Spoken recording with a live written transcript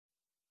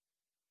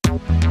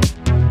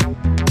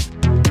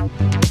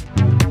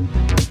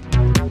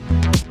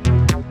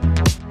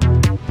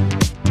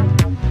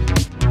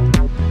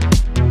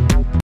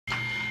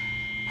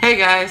Hey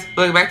guys,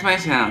 welcome back to my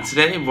channel.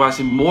 Today we're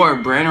watching more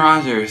Brandon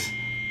Rogers,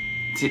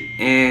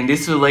 and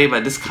this was laid by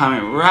this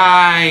comment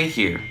right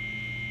here.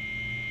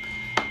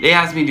 They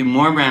asked me to do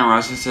more Brandon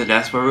Rogers, so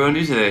that's what we're going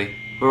to do today.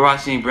 We're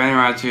watching Brandon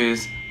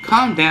Rogers'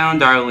 Calm Down,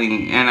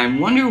 Darlene, and I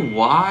wonder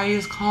why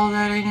it's called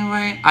that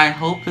anyway. I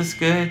hope it's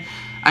good.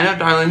 I know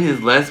Darlene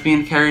is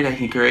lesbian character that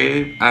he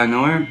created. I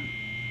know her,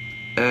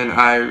 and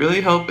I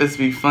really hope it's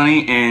be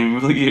funny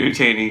and really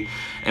entertaining.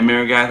 And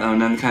remember guys, I'm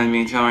not the kind of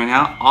being told right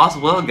now. Also,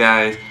 well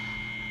guys,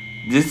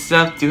 this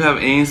stuff do have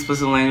any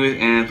explicit language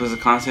and explicit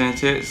content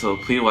to it, so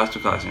please watch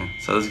with caution.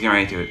 So let's get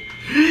right into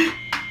it.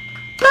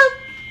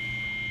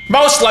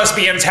 Most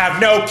lesbians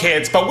have no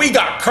kids, but we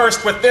got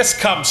cursed with this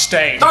cum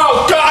stain.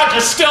 Oh God, you're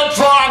still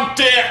drawing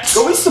dicks!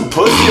 Go eat some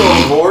pussy,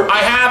 old board. I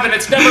have, and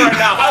it's never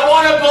enough. I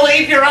want to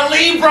believe you're a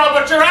Libra,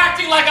 but you're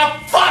acting like a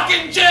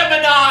fucking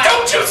Gemini!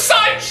 Don't you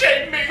side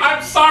shame me!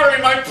 I'm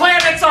sorry, my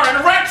planets are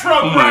in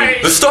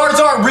retrograde! The stars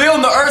aren't real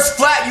and the Earth's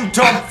flat, you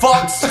dumb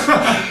fucks!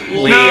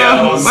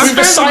 Leos. No, We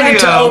decided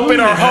to Leo. open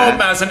our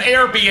home as an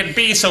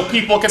Airbnb so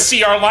people can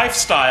see our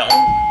lifestyle.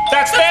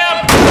 That's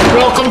them!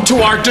 Welcome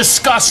to our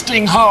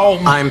disgusting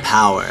home. I'm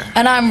Power.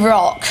 And I'm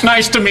Rock.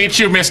 Nice to meet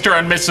you, Mr.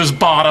 and Mrs.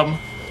 Bottom.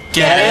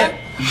 Get it?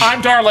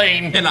 I'm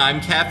Darlene. And I'm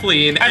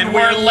Kathleen. And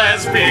we're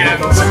lesbians.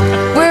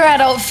 We're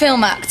adult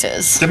film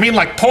actors. You mean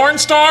like porn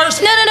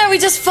stars? No, we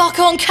just fuck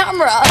on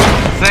camera.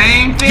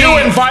 Same thing. You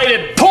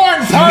invited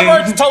porn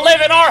perverts to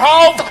live in our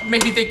home?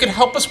 Maybe they could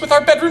help us with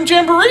our bedroom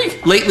jamboree.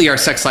 Lately, our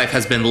sex life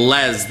has been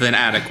less than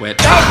adequate.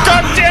 Oh,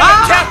 God damn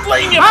it,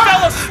 Kathleen, you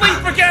fell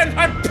asleep again.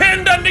 I'm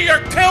pinned under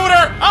your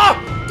cooter.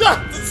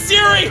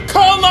 Siri,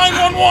 call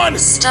 911.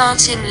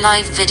 Start in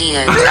live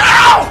video.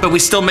 No! But we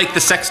still make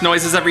the sex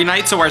noises every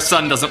night so our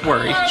son doesn't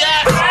worry.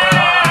 Yes!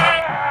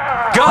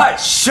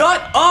 Guys,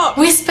 shut up!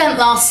 We spent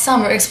last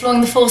summer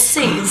exploring the 4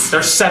 seas.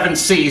 There's 7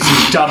 C's,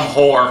 you dumb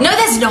whore. No,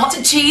 there's not.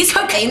 Cheese,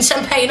 cocaine,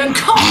 champagne, and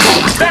cock.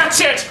 That's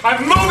it!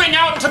 I'm moving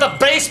out into the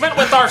basement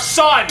with our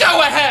son!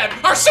 Go ahead!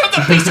 Our son's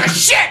a piece of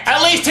shit!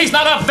 At least he's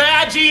not a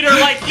vag eater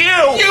like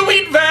you! You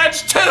eat veg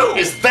too!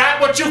 Is that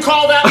what you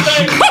call that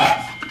thing?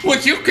 Well,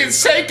 you can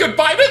say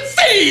goodbye to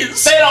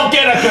thieves! They don't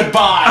get a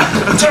goodbye!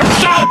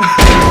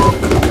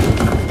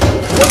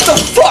 What the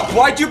fuck?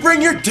 Why'd you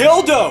bring your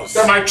dildos?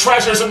 They're my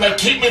treasures and they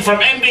keep me from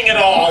ending it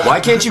all! Why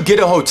can't you get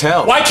a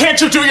hotel? Why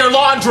can't you do your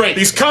laundry?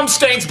 These cum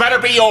stains better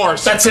be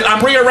yours. That's it,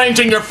 I'm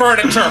rearranging your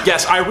furniture.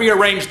 Yes, I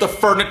rearrange the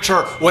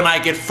furniture when I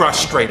get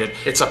frustrated.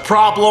 It's a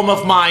problem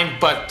of mine,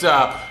 but,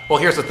 well,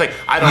 here's the thing.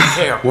 I don't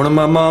care. One of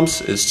my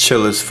moms is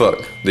chill as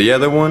fuck. The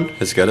other one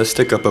has got a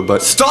stick up her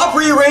butt. Stop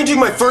rearranging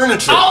my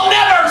furniture! I'll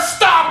never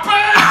stop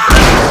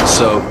it!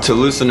 So, to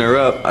loosen her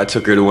up, I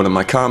took her to one of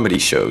my comedy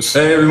shows.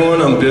 Hey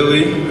everyone, I'm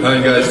Billy. How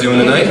you guys doing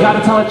tonight? You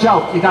gotta tell a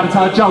joke. You gotta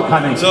tell a joke,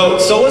 honey. So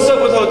what's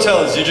up with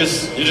hotels? You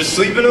just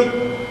sleep in them?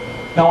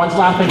 No one's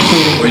laughing,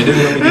 sweetie. Or you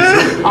didn't let me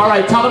get sleep? All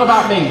right, tell them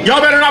about me. Y'all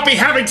better not be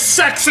having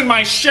sex in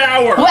my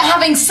shower. We're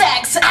having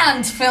sex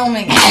and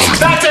filming it.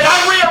 That's it.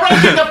 I'm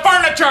rearranging the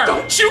furniture.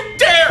 Don't you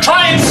dare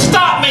try and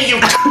stop me,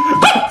 you.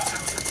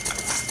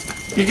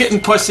 You're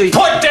getting pussy.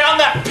 Put down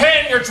that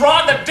pen. You're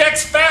drawing the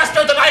dicks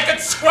faster than I can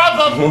scrub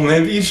them. Well,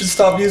 maybe you should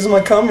stop using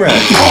my cum rag.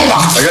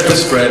 I got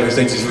this friend who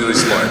thinks he's really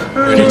smart.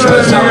 And he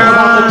tries Tell them to...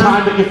 about the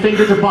time that you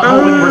fingered your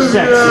butthole when you were 6.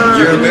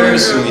 You're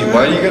embarrassing me.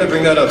 Why do you gotta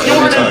bring that up You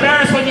every weren't time?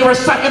 embarrassed when you were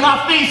sucking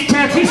off these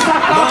tits. He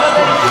sucked off of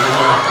these.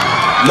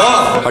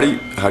 Mom!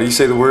 How do you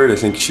say the word? I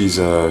think she's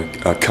a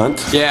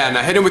cunt. Yeah,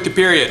 now hit him with the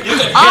period. You can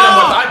hit him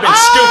with I've been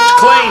scooped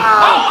clean.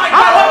 Oh my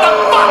God, what the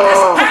fuck is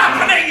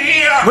happening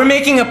here? We're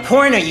making a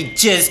porno, you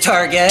jizz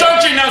target.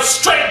 Don't you know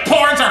straight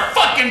porns are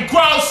fucking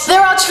gross?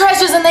 They're our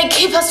treasures and they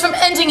keep us from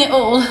ending it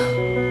all.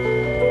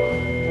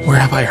 Where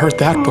have I heard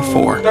that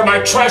before? They're my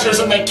treasures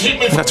and they keep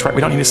me. That's right,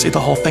 we don't need to see the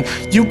whole thing.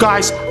 You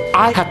guys,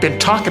 I have been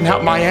talking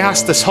out my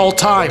ass this whole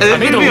time. I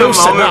need to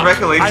loosen up.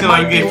 I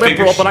might be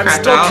liberal, but I'm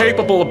still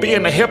capable of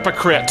being a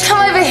hypocrite. Come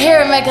over here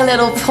and make a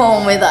little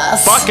porn with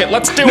us. Fuck it,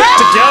 let's do it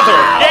together.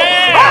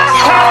 Yeah!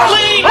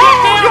 Kathleen,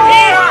 get down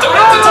here!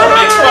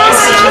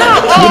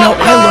 You know,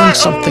 I learned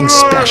something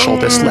special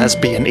this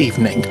lesbian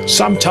evening.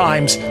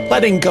 Sometimes,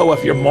 letting go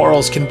of your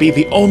morals can be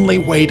the only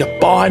way to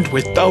bond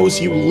with those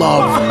you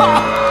love.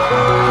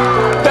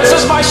 This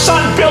is my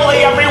son, Billy,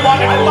 everyone!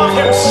 I love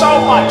him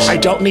so much! I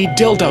don't need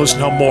dildos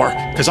no more,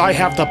 because I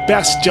have the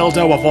best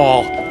dildo of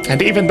all.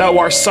 And even though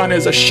our son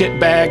is a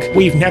shitbag,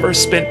 we've never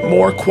spent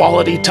more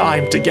quality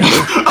time together.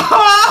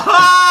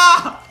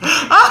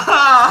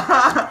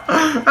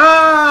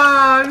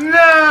 Oh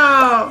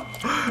no!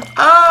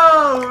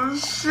 Oh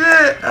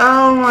shit!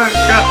 Oh my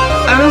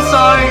god! I'm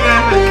sorry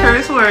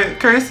guys for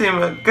cursing,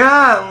 but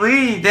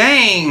golly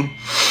dang!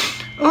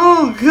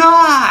 Oh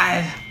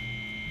god!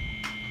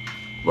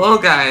 Well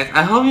guys,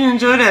 I hope you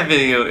enjoyed that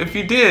video. If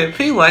you did,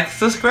 please like and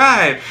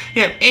subscribe. If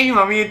you have anything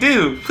want me to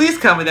do, please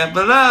comment down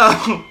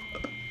below.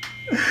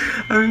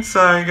 I'm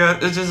sorry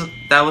guys, it's just,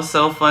 that was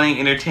so funny,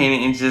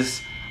 entertaining, and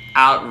just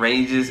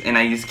outrageous and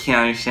I just can't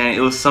understand it.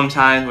 It was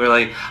sometimes where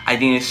like I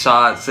think the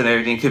shots and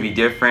everything could be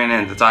different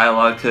and the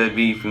dialogue could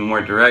be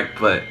more direct,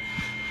 but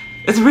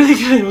it's really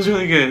good. It was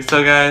really good.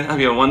 So guys, I hope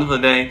you have a wonderful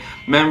day.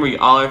 Remember, you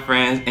all are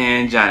friends,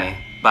 and Johnny.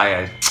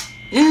 Bye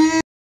guys.